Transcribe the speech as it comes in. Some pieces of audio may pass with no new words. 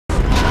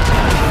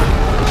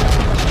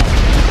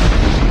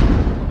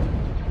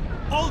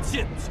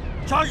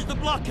Charge the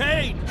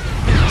blockade!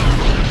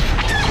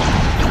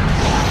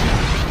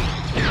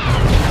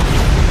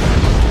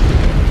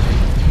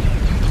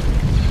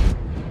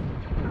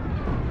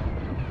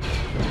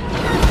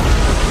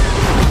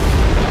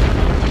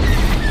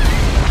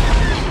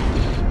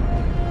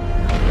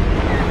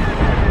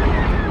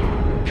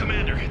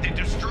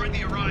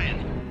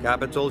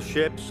 Capital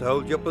ships,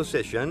 hold your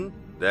position.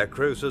 Their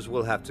cruisers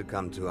will have to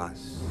come to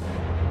us.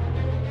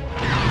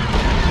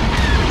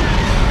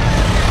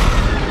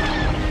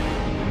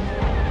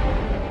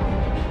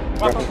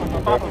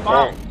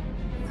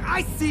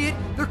 I see it!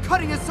 They're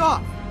cutting us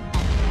off!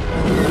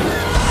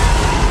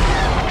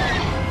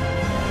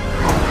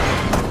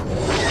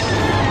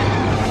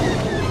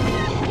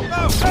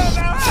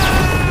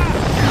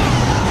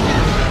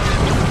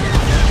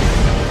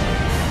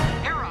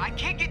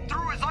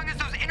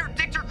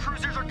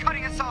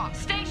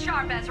 Stay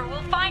sharp, Ezra.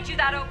 We'll find you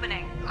that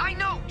opening. I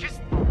know! Just...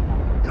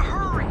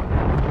 hurry!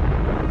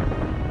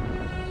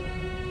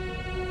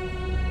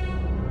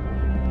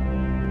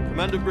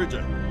 Commander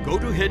Bridger, go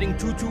to heading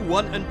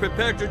 221 and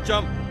prepare to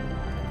jump.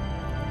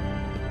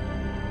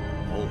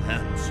 All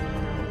hands,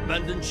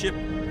 abandon ship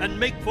and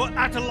make for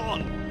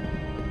Atalon.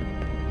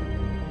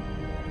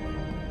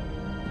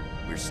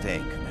 We're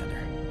staying,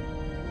 Commander.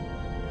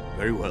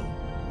 Very well.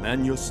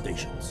 Man your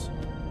stations.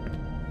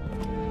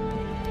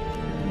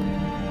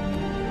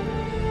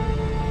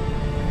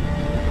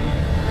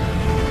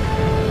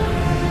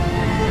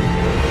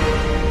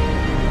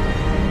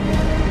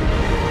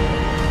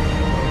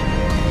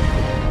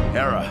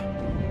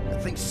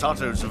 I think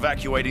Sato's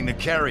evacuating the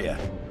carrier.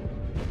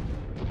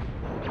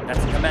 That's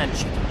a command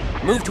ship.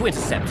 Move to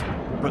intercept.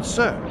 But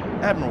sir,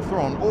 Admiral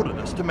Thrawn ordered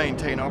us to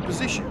maintain our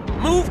position.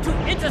 Move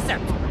to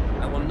intercept!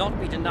 I will not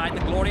be denied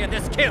the glory of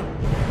this kill.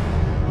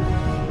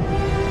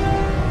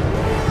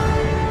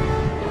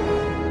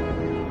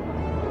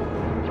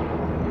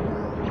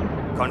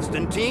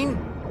 Constantine,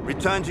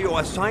 return to your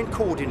assigned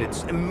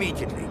coordinates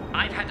immediately.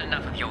 I've had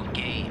enough of your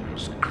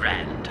games,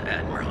 Grand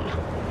Admiral.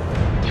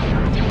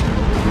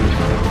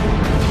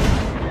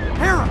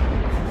 Hera!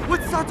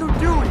 What's Sato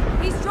doing?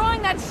 He's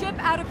drawing that ship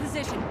out of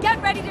position.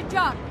 Get ready to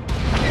jump.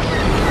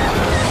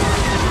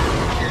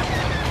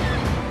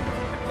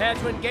 Prepare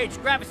to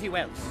engage gravity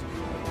wells.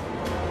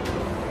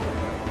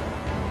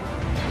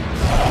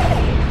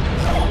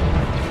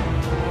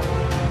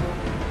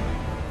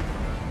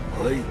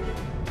 Hey.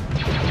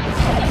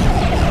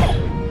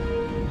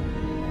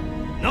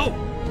 No!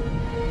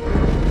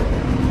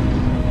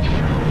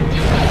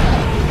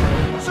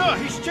 Sir,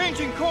 he's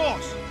changing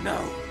course!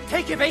 No.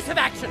 Take evasive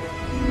action!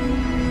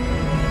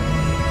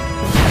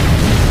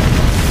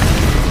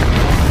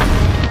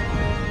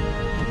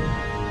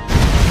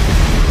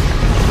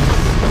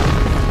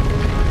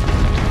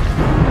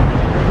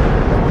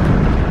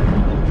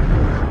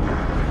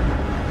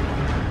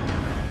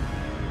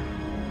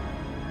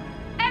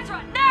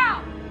 Ezra,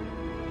 now!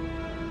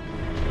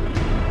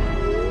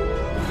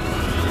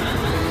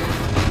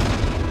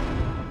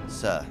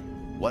 Sir,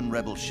 one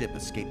rebel ship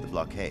escaped the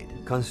blockade.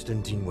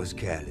 Constantine was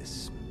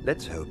careless.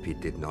 Let's hope he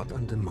did not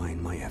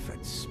undermine my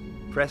efforts.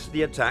 Press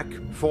the attack,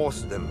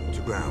 force them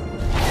to ground.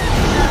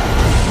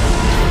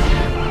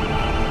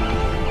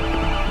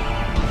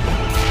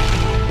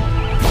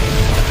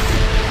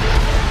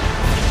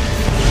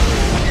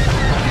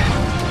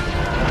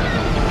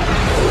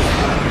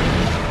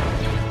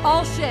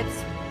 All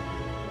ships,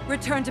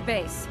 return to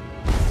base.